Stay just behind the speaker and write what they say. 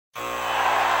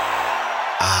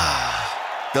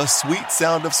The sweet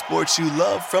sound of sports you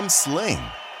love from Sling.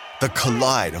 The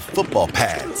collide of football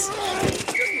pads.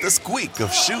 The squeak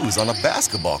of shoes on a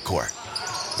basketball court.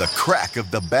 The crack of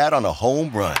the bat on a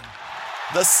home run.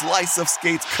 The slice of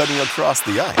skates cutting across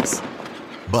the ice.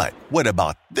 But what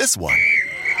about this one?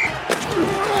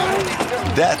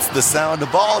 That's the sound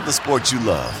of all the sports you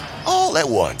love, all at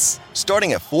once.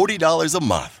 Starting at $40 a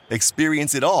month.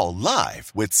 Experience it all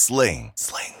live with Sling.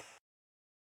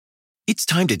 It's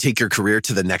time to take your career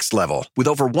to the next level. With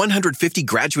over 150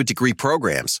 graduate degree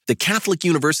programs, the Catholic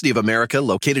University of America,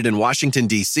 located in Washington,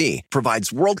 D.C.,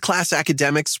 provides world-class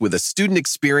academics with a student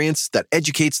experience that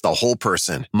educates the whole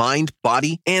person, mind,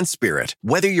 body, and spirit.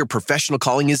 Whether your professional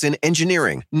calling is in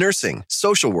engineering, nursing,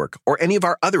 social work, or any of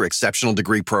our other exceptional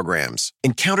degree programs,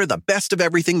 encounter the best of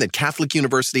everything that Catholic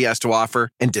University has to offer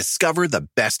and discover the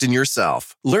best in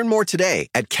yourself. Learn more today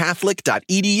at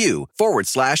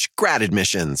catholic.edu/grad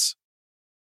admissions.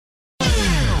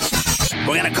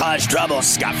 We're going to cause trouble.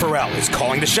 Scott Ferrall is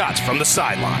calling the shots from the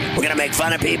sideline. We're going to make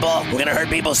fun of people. We're going to hurt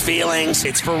people's feelings.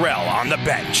 It's Ferrall on the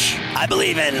bench. I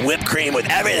believe in whipped cream with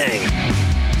everything.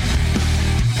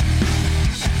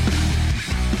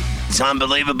 It's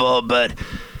unbelievable, but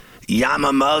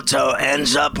Yamamoto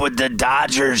ends up with the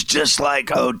Dodgers just like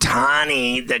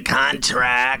Ohtani, the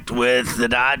contract with the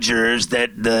Dodgers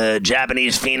that the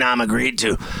Japanese phenom agreed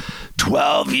to.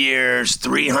 12 years,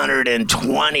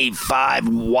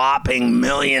 $325 whopping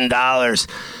million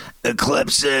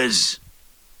eclipses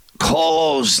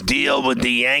Cole's deal with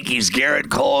the Yankees.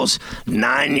 Garrett Cole's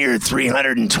 9-year,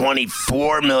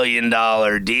 $324 million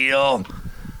deal.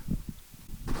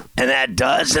 And that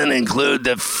doesn't include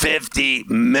the $50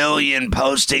 million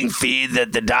posting fee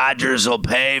that the Dodgers will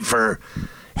pay for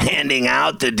handing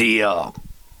out the deal.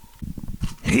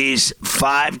 He's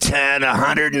 5'10",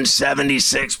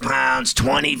 176 pounds,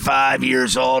 25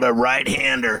 years old, a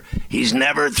right-hander. He's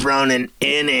never thrown an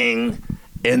inning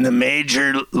in the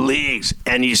major leagues.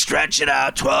 And you stretch it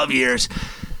out 12 years,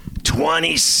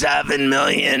 $27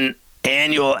 million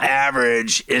annual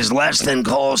average is less than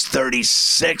Cole's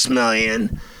 $36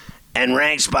 million and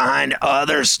ranks behind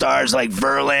other stars like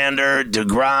Verlander,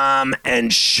 DeGrom, and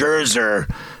Scherzer.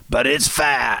 But it's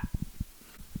fat.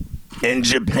 In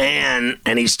Japan,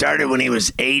 and he started when he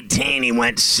was 18. He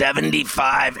went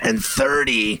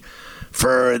 75-30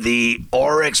 for the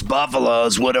Oryx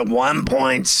Buffaloes with a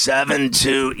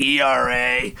 1.72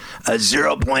 ERA, a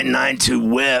 0.92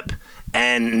 WHIP,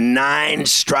 and 9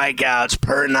 strikeouts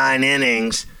per 9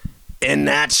 innings in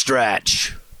that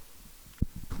stretch.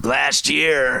 Last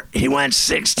year, he went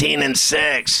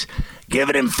 16-6,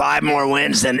 giving him 5 more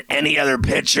wins than any other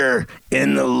pitcher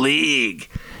in the league.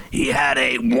 He had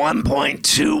a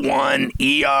 1.21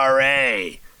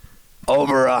 ERA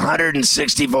over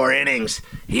 164 innings.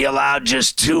 He allowed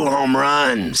just 2 home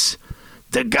runs.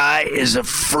 The guy is a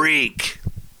freak.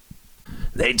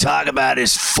 They talk about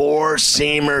his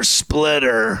 4-seamer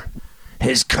splitter.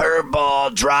 His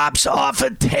curveball drops off a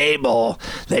table.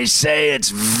 They say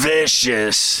it's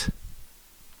vicious.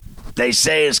 They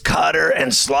say his cutter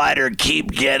and slider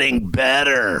keep getting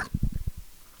better.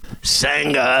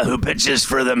 Senga, who pitches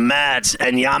for the Mets,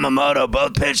 and Yamamoto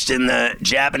both pitched in the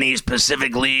Japanese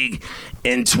Pacific League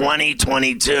in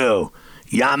 2022.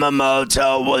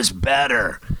 Yamamoto was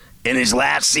better. In his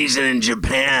last season in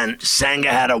Japan,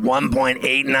 Senga had a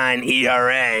 1.89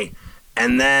 ERA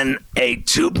and then a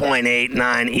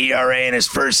 2.89 ERA in his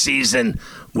first season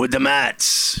with the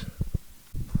Mets.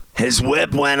 His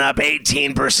whip went up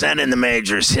 18% in the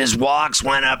majors. His walks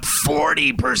went up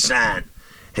 40%.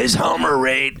 His homer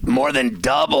rate more than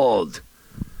doubled.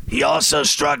 He also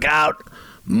struck out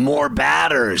more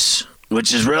batters,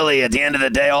 which is really, at the end of the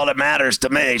day, all that matters to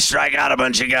me. Strike out a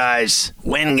bunch of guys,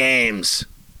 win games.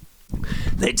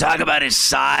 They talk about his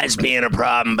size being a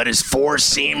problem, but his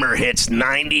 4-seamer hits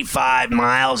 95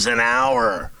 miles an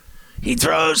hour. He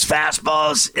throws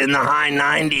fastballs in the high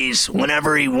 90s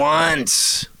whenever he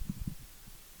wants.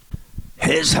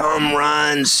 His home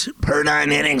runs per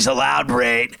 9 innings allowed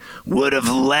rate would have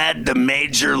led the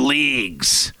major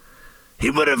leagues.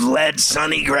 He would have led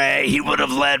Sonny Gray. He would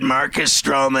have led Marcus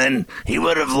Stroman. He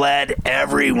would have led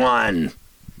everyone.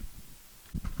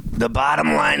 The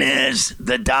bottom line is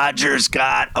the Dodgers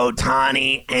got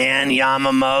Ohtani and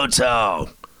Yamamoto.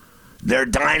 Their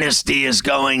dynasty is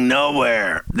going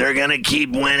nowhere. They're going to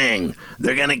keep winning.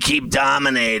 They're going to keep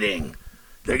dominating.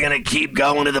 They're going to keep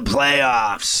going to the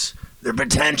playoffs. They're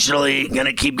potentially going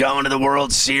to keep going to the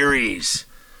World Series.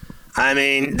 I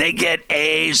mean, they get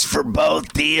A's for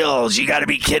both deals. You got to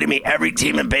be kidding me. Every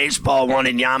team in baseball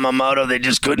wanted Yamamoto. They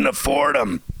just couldn't afford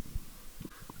him.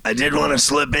 I did want to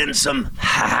slip in some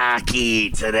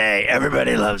hockey today.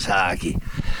 Everybody loves hockey.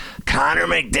 Connor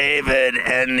McDavid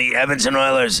and the Edmonton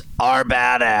Oilers are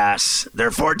badass. They're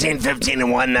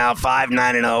 14-15-1 now,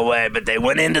 5-9-0 away, but they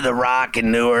went into the Rock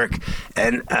in Newark,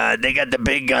 and they got the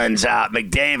big guns out.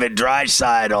 McDavid,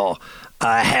 Draisaitl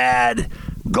had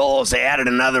goals. They added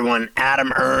another one,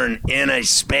 Adam Earn, in a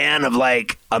span of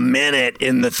like a minute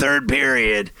in the third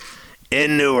period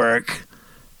in Newark.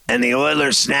 And the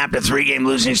Oilers snapped a 3-game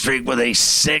losing streak with a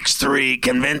 6-3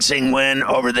 convincing win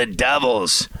over the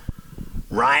Devils.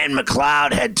 Ryan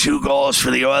McLeod had 2 goals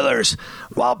for the Oilers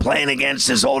while playing against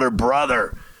his older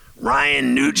brother.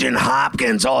 Ryan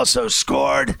Nugent-Hopkins also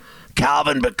scored.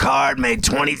 Calvin Pickard made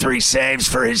 23 saves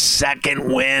for his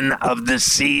second win of the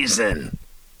season.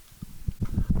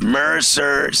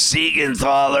 Mercer,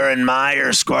 Siegenthaler, and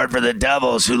Meyer scored for the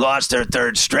Devils, who lost their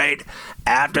third straight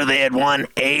after they had won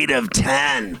 8 of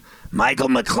 10. Michael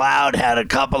McLeod had a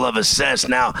couple of assists.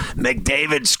 Now,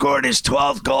 McDavid scored his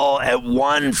 12th goal at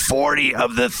 1:40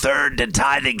 of the third to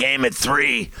tie the game at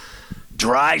 3.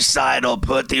 Draisaitl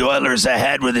put the Oilers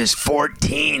ahead with his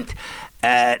 14th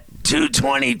at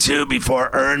 2:22 before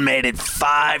Earn made it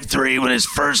 5-3 with his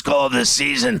first goal of the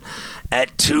season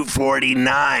at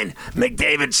 2:49.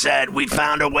 McDavid said, "We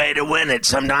found a way to win it.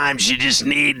 Sometimes you just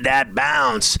need that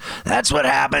bounce." That's what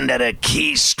happened at a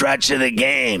key stretch of the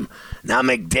game. Now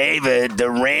McDavid, the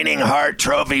reigning Hart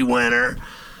Trophy winner,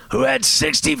 who had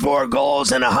 64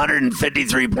 goals and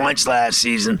 153 points last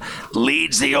season,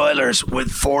 leads the Oilers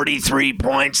with 43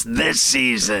 points this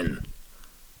season.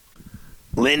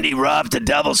 Lindy Ruff, the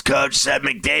Devils coach, said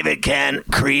McDavid can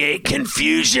create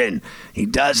confusion. He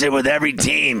does it with every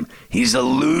team. He's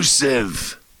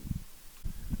elusive.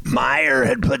 Meyer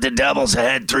had put the Devils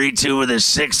ahead 3-2 with his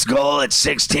 6th goal at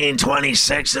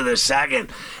 16:26 of the second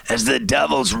as the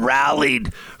Devils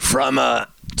rallied from a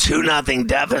 2-0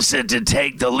 deficit to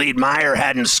take the lead. Meyer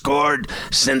hadn't scored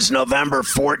since November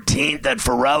 14th at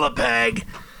Ferrall.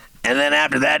 And then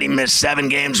after that, he missed 7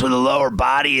 games with a lower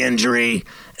body injury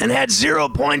and had 0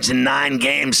 points in 9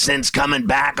 games since coming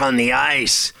back on the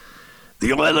ice.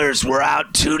 The Oilers were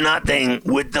out 2-0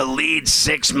 with the lead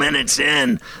 6 minutes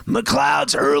in.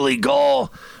 McLeod's early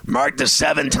goal marked the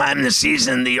 7th time this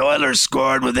season the Oilers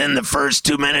scored within the first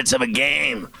 2 minutes of a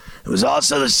game. It was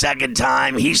also the 2nd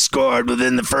time he scored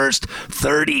within the first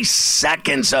 30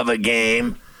 seconds of a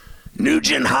game.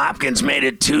 Nugent-Hopkins made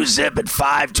it 2-zip at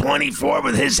 5:24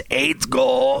 with his 8th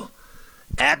goal.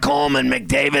 Ekholm and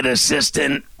McDavid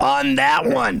assistant on that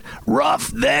one. Ruff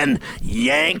then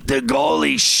yanked the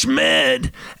goalie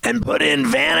Schmid and put in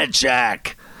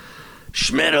Vanacek.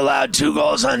 Schmid allowed 2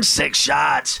 goals on 6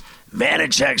 shots.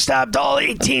 Vanacek stopped all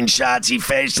 18 shots he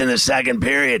faced in the second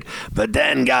period, but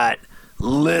then got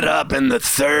lit up in the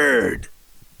third.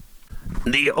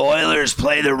 The Oilers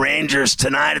play the Rangers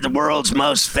tonight at the world's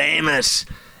most famous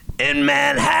in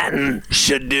Manhattan,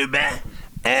 Shadube.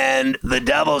 And the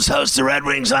Devils host the Red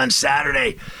Wings on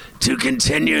Saturday to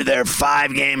continue their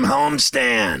 5-game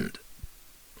homestand.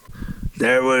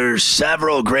 There were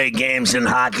several great games in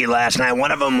hockey last night. One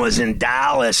of them was in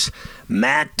Dallas.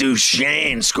 Matt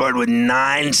Duchene scored with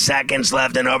 9 seconds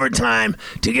left in overtime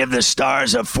to give the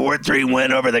Stars a 4-3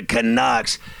 win over the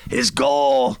Canucks. His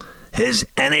goal, his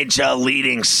NHL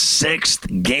leading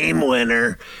 6th game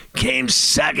winner, came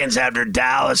seconds after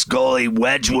Dallas goalie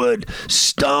Wedgwood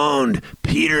stoned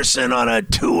Peterson on a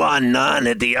 2-on-none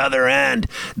at the other end.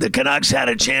 The Canucks had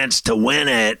a chance to win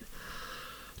it.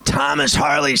 Thomas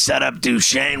Harley set up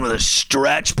Duchene with a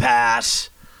stretch pass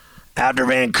after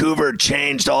Vancouver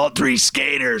changed all 3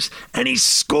 skaters, and he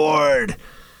scored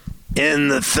in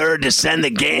the third to send the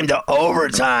game to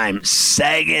overtime.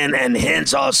 Sagan and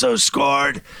Hintz also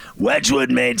scored. Wedgwood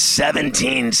made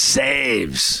 17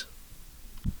 saves.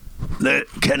 The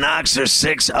Canucks are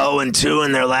 6-0-2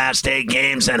 in their last 8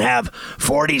 games and have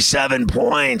 47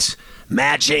 points,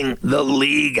 matching the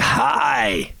league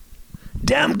high.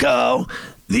 Demko,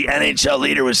 the NHL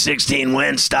leader with 16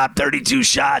 wins, stopped 32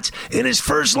 shots in his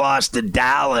first loss to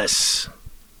Dallas.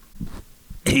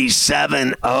 He's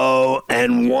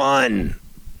 7-0-1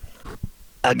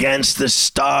 against the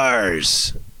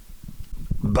Stars.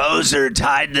 Bozer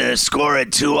tied the score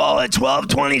at 2-2 at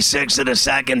 12:26 of the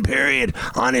second period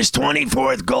on his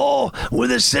 24th goal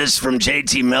with assists from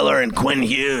JT Miller and Quinn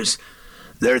Hughes.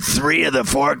 They're 3 of the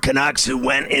 4 Canucks who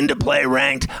went into play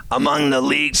ranked among the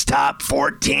league's top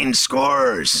 14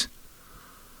 scorers.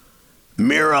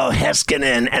 Miro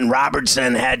Heiskanen and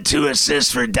Robertson had 2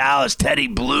 assists for Dallas. Teddy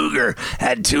Bluger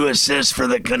had 2 assists for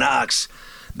the Canucks.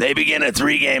 They begin a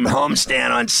 3-game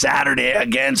homestand on Saturday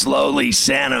against lowly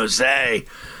San Jose.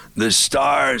 The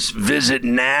Stars visit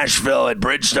Nashville at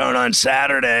Bridgestone on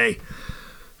Saturday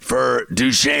for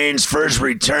Duchesne's first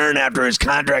return after his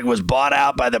contract was bought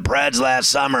out by the Preds last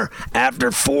summer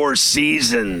after 4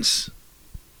 seasons.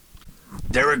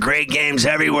 There were great games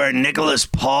everywhere. Nicholas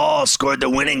Paul scored the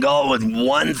winning goal with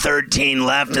 1:13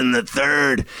 left in the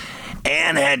third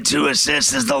and had 2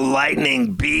 assists as the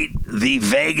Lightning beat the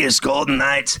Vegas Golden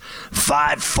Knights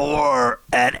 5-4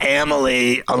 at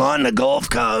Amalie along the Gulf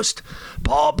Coast.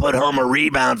 Paul put home a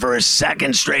rebound for his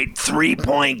second straight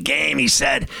 3-point game. He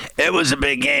said, "It was a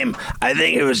big game. I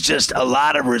think it was just a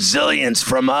lot of resilience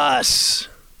from us."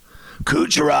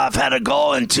 Kucherov had a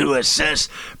goal and 2 assists.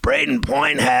 Braden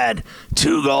Point had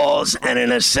 2 goals and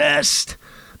an assist.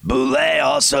 Boulay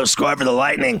also scored for the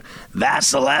Lightning.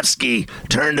 Vasilevsky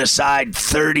turned aside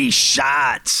 30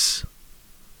 shots.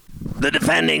 The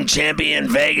defending champion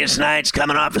Vegas Knights,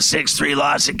 coming off a 6-3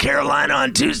 loss at Carolina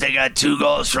on Tuesday, got 2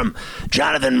 goals from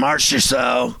Jonathan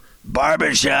Marchessault.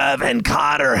 Barbashev and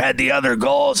Cotter had the other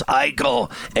goals.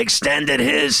 Eichel extended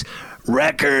his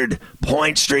record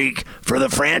point streak for the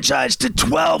franchise to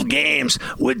 12 games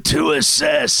with 2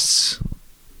 assists.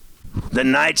 The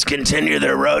Knights continue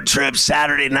their road trip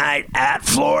Saturday night at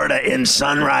Florida in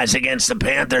Sunrise against the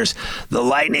Panthers. The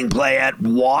Lightning play at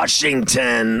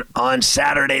Washington on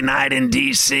Saturday night in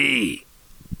D.C.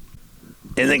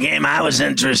 In the game I was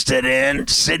interested in,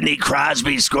 Sidney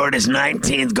Crosby scored his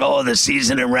 19th goal of the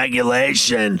season in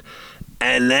regulation.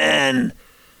 And then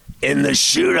in the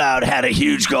shootout had a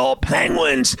huge goal.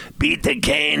 Penguins beat the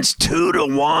Canes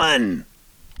 2-1.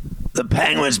 The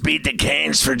Penguins beat the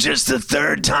Canes for just the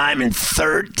 3rd time in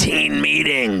 13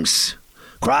 meetings.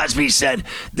 Crosby said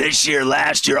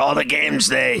last year, all the games,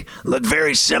 they look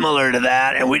very similar to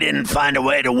that, and we didn't find a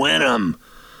way to win them.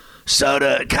 So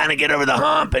to kind of get over the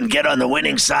hump and get on the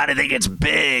winning side, I think it's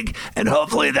big, and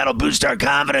hopefully that'll boost our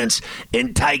confidence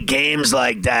in tight games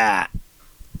like that.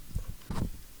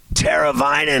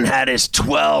 Teravainen had his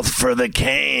 12th for the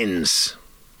Canes.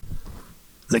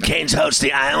 The Canes host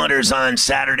the Islanders on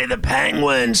Saturday. The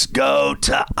Penguins go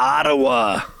to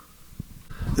Ottawa.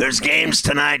 There's games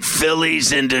tonight.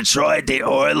 Phillies in Detroit. The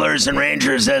Oilers and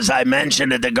Rangers, as I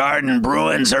mentioned, at the Garden.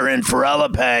 Bruins are in Ferrall,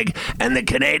 and the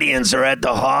Canadians are at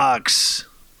the Hawks.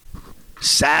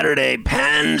 Saturday,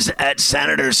 Pens at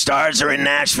Senators. Stars are in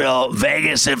Nashville.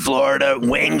 Vegas at Florida.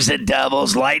 Wings at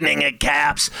Devils. Lightning at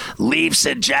Caps. Leafs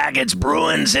at Jackets.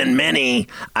 Bruins and Mini.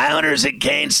 Islanders at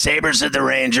Canes. Sabres at the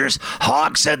Rangers.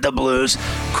 Hawks at the Blues.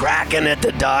 Kraken at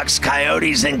the Ducks.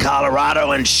 Coyotes in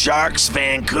Colorado. And Sharks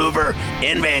Vancouver.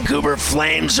 In Vancouver,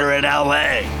 Flames are at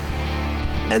LA.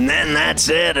 And then that's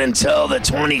it until the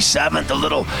 27th, a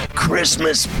little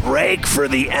Christmas break for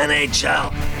the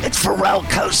NHL. It's Ferrall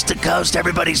coast to coast.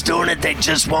 Everybody's doing it. They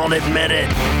just won't admit it.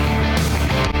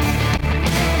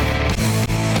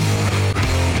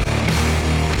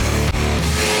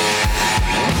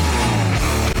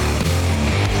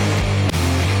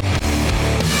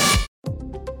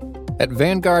 At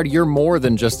Vanguard, you're more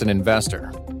than just an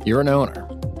investor. You're an owner.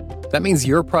 That means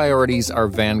your priorities are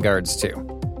Vanguard's too.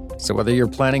 So whether you're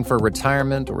planning for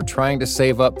retirement or trying to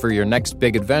save up for your next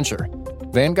big adventure,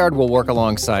 Vanguard will work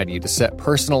alongside you to set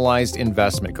personalized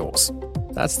investment goals.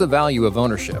 That's the value of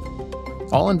ownership.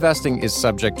 All investing is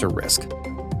subject to risk.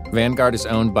 Vanguard is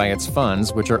owned by its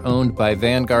funds, which are owned by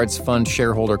Vanguard's fund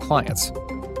shareholder clients.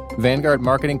 Vanguard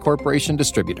Marketing Corporation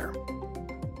Distributor.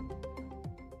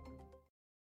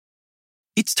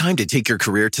 It's time to take your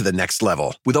career to the next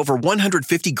level. With over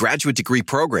 150 graduate degree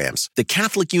programs, the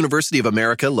Catholic University of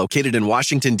America, located in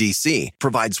Washington, D.C.,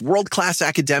 provides world-class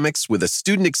academics with a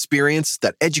student experience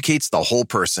that educates the whole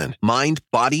person, mind,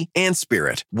 body, and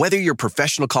spirit. Whether your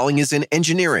professional calling is in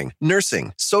engineering,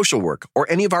 nursing, social work, or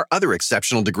any of our other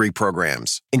exceptional degree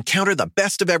programs, encounter the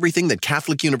best of everything that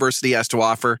Catholic University has to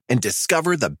offer and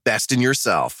discover the best in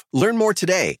yourself. Learn more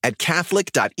today at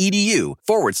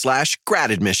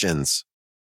catholic.edu/grad admissions.